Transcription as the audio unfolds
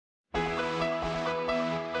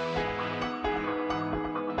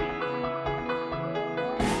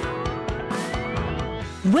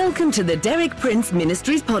Welcome to the Derek Prince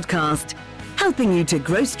Ministries podcast, helping you to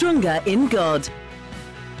grow stronger in God.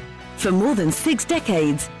 For more than 6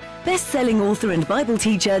 decades, best-selling author and Bible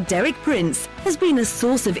teacher Derek Prince has been a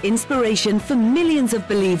source of inspiration for millions of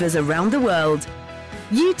believers around the world.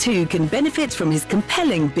 You too can benefit from his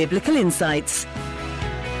compelling biblical insights.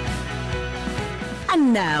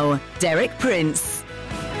 And now, Derek Prince.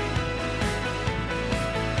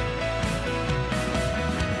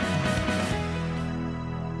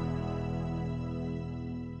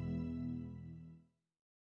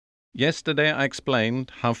 Yesterday I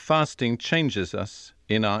explained how fasting changes us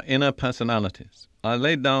in our inner personalities. I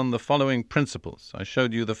laid down the following principles. I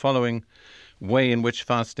showed you the following way in which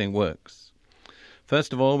fasting works.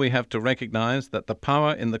 First of all, we have to recognize that the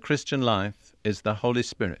power in the Christian life is the Holy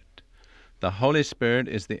Spirit. The Holy Spirit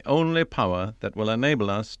is the only power that will enable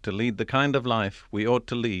us to lead the kind of life we ought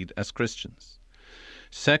to lead as Christians.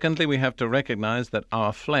 Secondly, we have to recognize that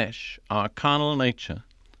our flesh, our carnal nature,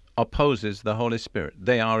 opposes the Holy Spirit.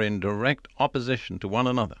 They are in direct opposition to one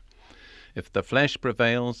another. If the flesh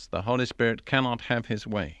prevails, the Holy Spirit cannot have his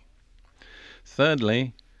way.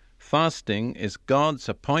 Thirdly, fasting is God's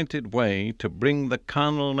appointed way to bring the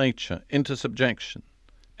carnal nature into subjection,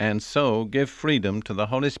 and so give freedom to the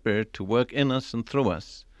Holy Spirit to work in us and through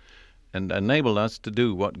us, and enable us to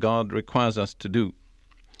do what God requires us to do.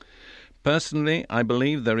 Personally, I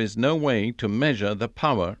believe there is no way to measure the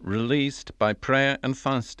power released by prayer and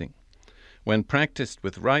fasting when practiced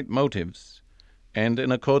with right motives and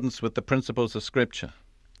in accordance with the principles of Scripture.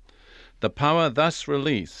 The power thus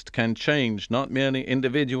released can change not merely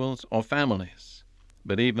individuals or families,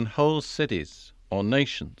 but even whole cities or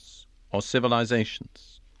nations or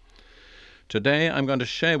civilizations. Today I'm going to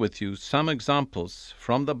share with you some examples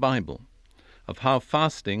from the Bible of how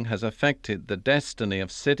fasting has affected the destiny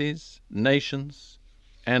of cities, nations,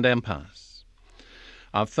 and empires.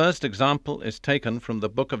 Our first example is taken from the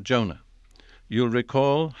book of Jonah. You'll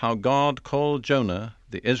recall how God called Jonah,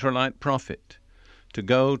 the Israelite prophet, to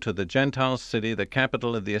go to the Gentile city, the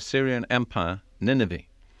capital of the Assyrian Empire, Nineveh.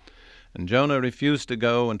 And Jonah refused to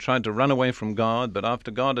go and tried to run away from God, but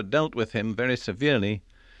after God had dealt with him very severely,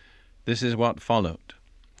 this is what followed.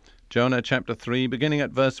 Jonah chapter 3, beginning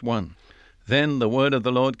at verse 1. Then the word of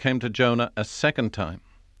the Lord came to Jonah a second time.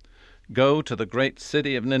 Go to the great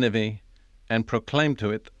city of Nineveh and proclaim to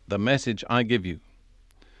it the message I give you.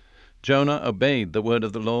 Jonah obeyed the word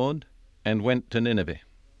of the Lord and went to Nineveh.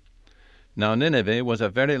 Now Nineveh was a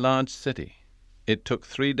very large city. It took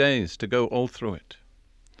 3 days to go all through it.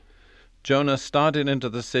 Jonah started into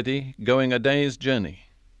the city, going a day's journey,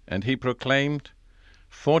 and he proclaimed,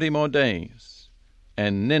 40 more days,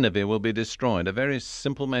 and Nineveh will be destroyed. A very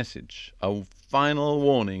simple message, a final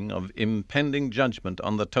warning of impending judgment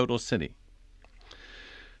on the total city.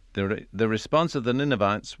 The response of the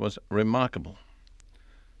Ninevites was remarkable.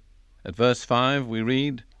 At verse 5 we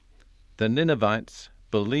read, the Ninevites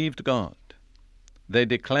believed God. They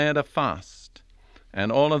declared a fast,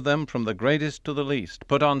 and all of them, from the greatest to the least,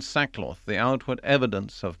 put on sackcloth, the outward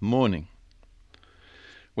evidence of mourning.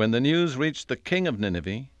 When the news reached the king of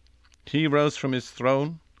Nineveh, he rose from his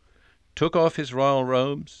throne, took off his royal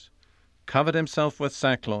robes, covered himself with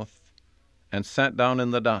sackcloth, and sat down in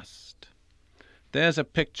the dust. There's a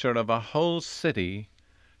picture of a whole city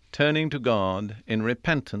turning to God in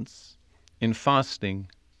repentance, in fasting,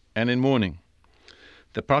 and in mourning.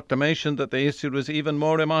 The proclamation that they issued was even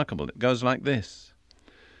more remarkable. It goes like this: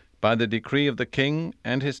 by the decree of the king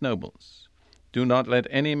and his nobles, do not let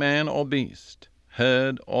any man or beast,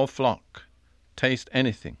 herd or flock, taste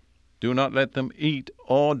anything. Do not let them eat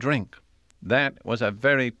or drink. That was a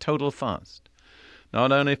very total fast,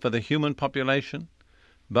 not only for the human population,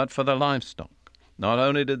 but for the livestock. Not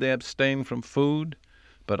only did they abstain from food,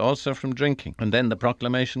 but also from drinking. And then the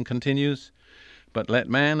proclamation continues, but let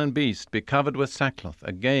man and beast be covered with sackcloth,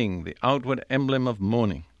 again the outward emblem of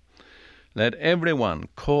mourning. Let everyone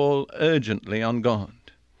call urgently on God.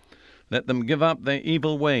 Let them give up their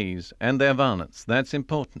evil ways and their violence. That's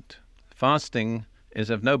important. Fasting is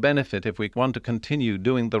of no benefit if we want to continue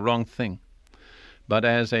doing the wrong thing. But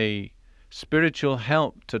as a spiritual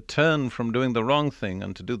help to turn from doing the wrong thing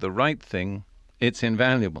and to do the right thing, it's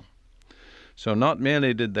invaluable. So not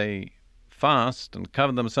merely did they fast and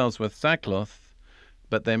cover themselves with sackcloth,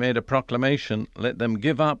 but they made a proclamation, let them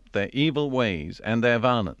give up their evil ways and their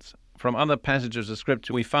violence. From other passages of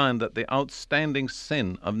Scripture, we find that the outstanding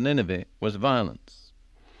sin of Nineveh was violence.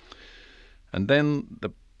 And then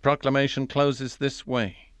the proclamation closes this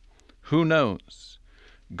way: who knows,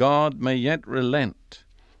 God may yet relent,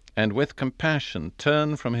 and with compassion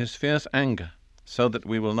turn from his fierce anger, so that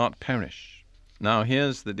we will not perish. Now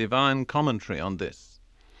here's the divine commentary on this.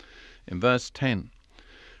 In verse 10,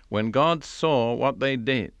 when God saw what they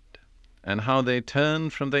did and how they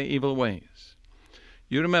turned from their evil ways.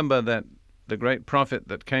 You remember that the great prophet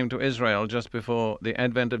that came to Israel just before the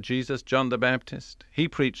advent of Jesus, John the Baptist, he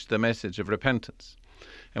preached the message of repentance.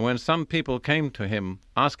 And when some people came to him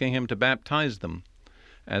asking him to baptize them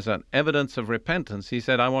as an evidence of repentance, he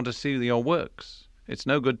said, I want to see your works. It's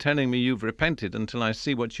no good telling me you've repented until I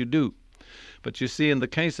see what you do. But you see, in the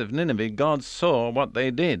case of Nineveh, God saw what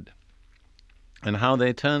they did and how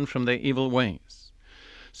they turned from their evil ways.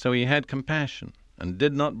 So he had compassion and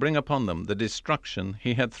did not bring upon them the destruction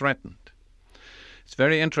he had threatened. It's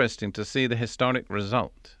very interesting to see the historic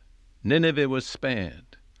result. Nineveh was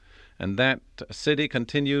spared, and that city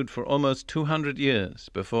continued for almost 200 years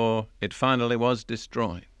before it finally was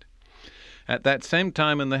destroyed. At that same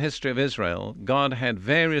time in the history of Israel, God had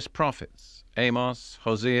various prophets, Amos,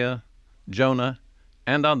 Hosea, Jonah,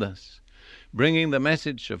 and others, bringing the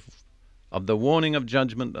message of the warning of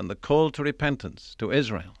judgment and the call to repentance to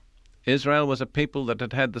Israel. Israel was a people that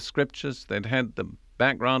had had the scriptures, they'd had the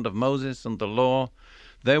background of Moses and the law.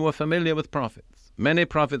 They were familiar with prophets. Many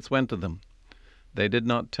prophets went to them. They did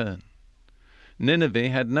not turn. Nineveh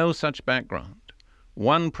had no such background.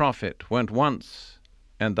 One prophet went once,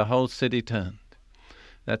 and the whole city turned.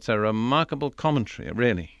 That's a remarkable commentary,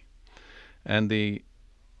 really. And the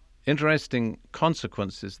interesting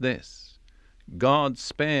consequence is this. God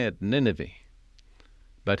spared Nineveh,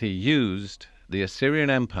 but he used the Assyrian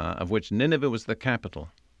Empire, of which Nineveh was the capital,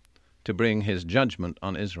 to bring his judgment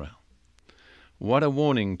on Israel. What a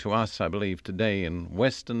warning to us, I believe, today in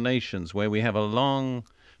Western nations where we have a long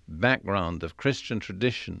background of Christian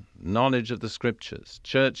tradition, knowledge of the Scriptures,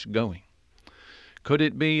 church-going. Could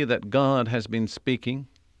it be that God has been speaking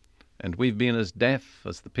and we've been as deaf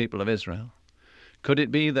as the people of Israel? Could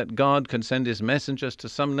it be that God could send his messengers to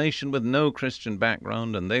some nation with no Christian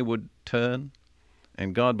background and they would turn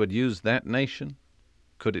and God would use that nation?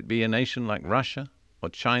 Could it be a nation like Russia or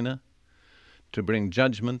China to bring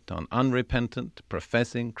judgment on unrepentant,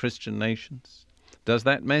 professing Christian nations? Does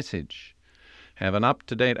that message have an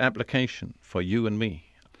up-to-date application for you and me?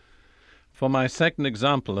 For my second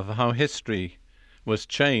example of how history was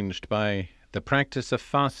changed by the practice of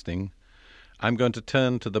fasting, I'm going to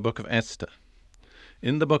turn to the book of Esther.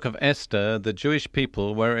 In the book of Esther, the Jewish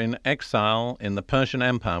people were in exile in the Persian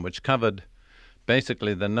Empire, which covered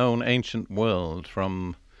basically the known ancient world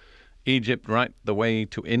from Egypt right the way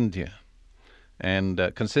to India,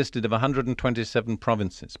 and consisted of 127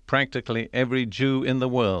 provinces. Practically every Jew in the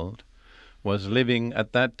world was living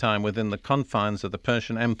at that time within the confines of the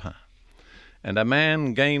Persian Empire. And a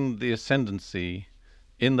man gained the ascendancy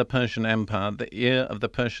in the Persian Empire, the ear of the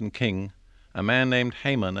Persian king, a man named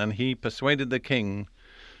Haman, and he persuaded the king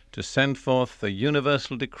to send forth a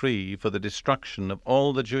universal decree for the destruction of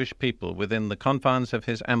all the Jewish people within the confines of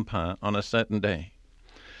his empire on a certain day.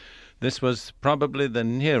 This was probably the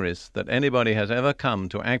nearest that anybody has ever come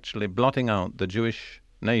to actually blotting out the Jewish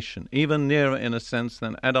nation, even nearer in a sense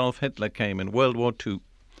than Adolf Hitler came in World War II.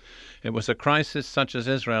 It was a crisis such as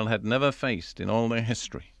Israel had never faced in all their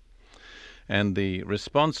history. And the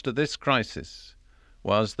response to this crisis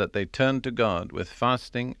was that they turned to God with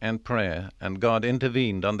fasting and prayer, and God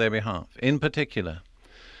intervened on their behalf. In particular,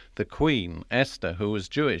 the queen, Esther, who was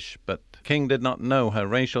Jewish, but the king did not know her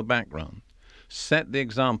racial background, set the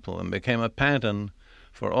example and became a pattern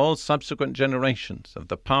for all subsequent generations of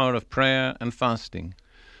the power of prayer and fasting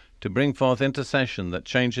to bring forth intercession that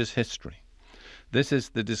changes history. This is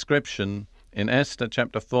the description in Esther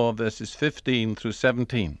chapter 4, verses 15 through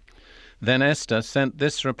 17. Then Esther sent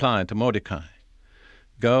this reply to Mordecai,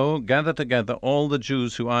 "Go, gather together all the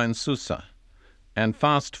Jews who are in Susa, and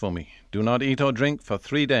fast for me. Do not eat or drink for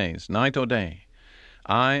 3 days, night or day.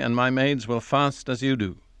 I and my maids will fast as you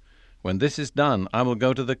do. When this is done, I will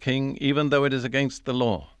go to the king, even though it is against the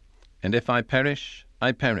law. And if I perish,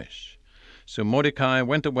 I perish." So Mordecai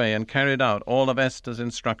went away and carried out all of Esther's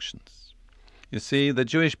instructions. You see, the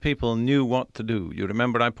Jewish people knew what to do. You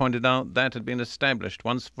remember I pointed out that had been established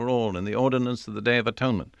once for all in the ordinance of the Day of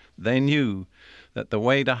Atonement. They knew that the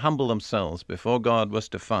way to humble themselves before God was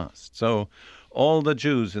to fast. So all the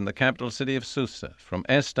Jews in the capital city of Susa, from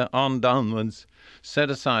Esther on downwards, set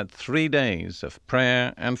aside 3 days of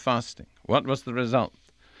prayer and fasting. What was the result?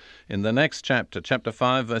 In the next chapter, chapter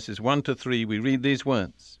 5, verses 1 to 3, we read these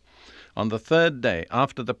words. On the 3rd day,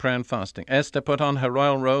 after the prayer and fasting, Esther put on her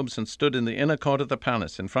royal robes and stood in the inner court of the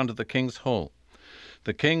palace in front of the king's hall.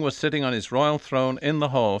 The king was sitting on his royal throne in the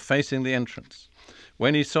hall facing the entrance.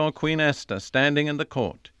 When he saw Queen Esther standing in the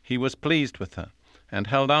court, he was pleased with her and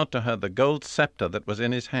held out to her the gold scepter that was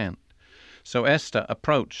in his hand. So Esther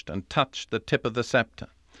approached and touched the tip of the scepter.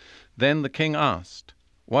 Then the king asked,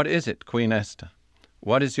 "What is it, Queen Esther?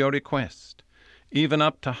 What is your request? Even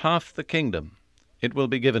up to half the kingdom, it will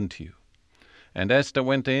be given to you." And Esther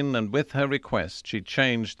went in, and with her request she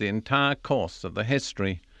changed the entire course of the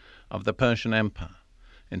history of the Persian Empire.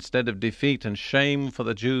 Instead of defeat and shame for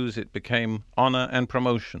the Jews, it became honor and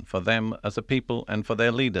promotion for them as a people and for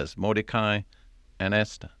their leaders, Mordecai and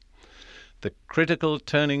Esther. The critical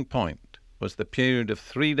turning point was the period of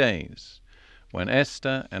 3 days when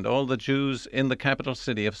Esther and all the Jews in the capital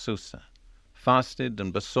city of Susa fasted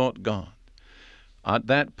and besought God. At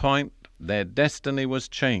that point, their destiny was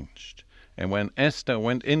changed. And when Esther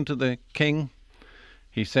went into the king,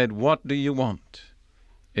 he said, "What do you want?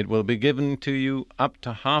 It will be given to you up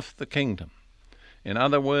to half the kingdom." In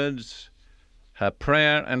other words, her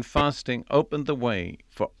prayer and fasting opened the way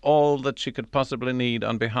for all that she could possibly need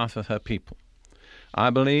on behalf of her people. I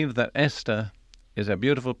believe that Esther is a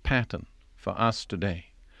beautiful pattern for us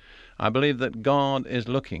today. I believe that God is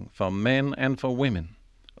looking for men and for women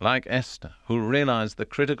like Esther who realize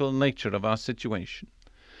the critical nature of our situation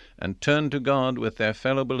and turn to God with their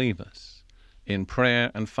fellow believers in prayer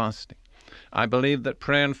and fasting. I believe that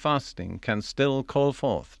prayer and fasting can still call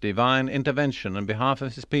forth divine intervention on behalf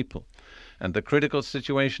of His people and the critical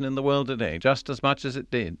situation in the world today, just as much as it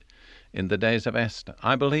did in the days of Esther.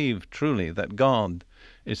 I believe truly that God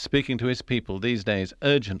is speaking to His people these days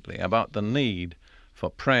urgently about the need for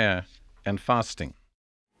prayer and fasting.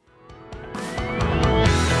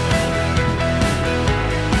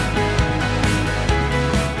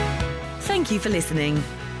 Thank you for listening.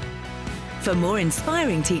 For more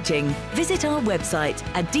inspiring teaching, visit our website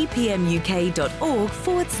at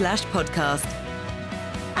dpmuk.org/podcast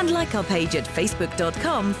and like our page at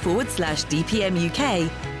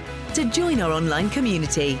facebook.com/dpmuk to join our online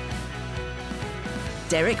community.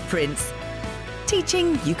 Derek Prince,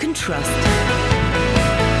 teaching you can trust.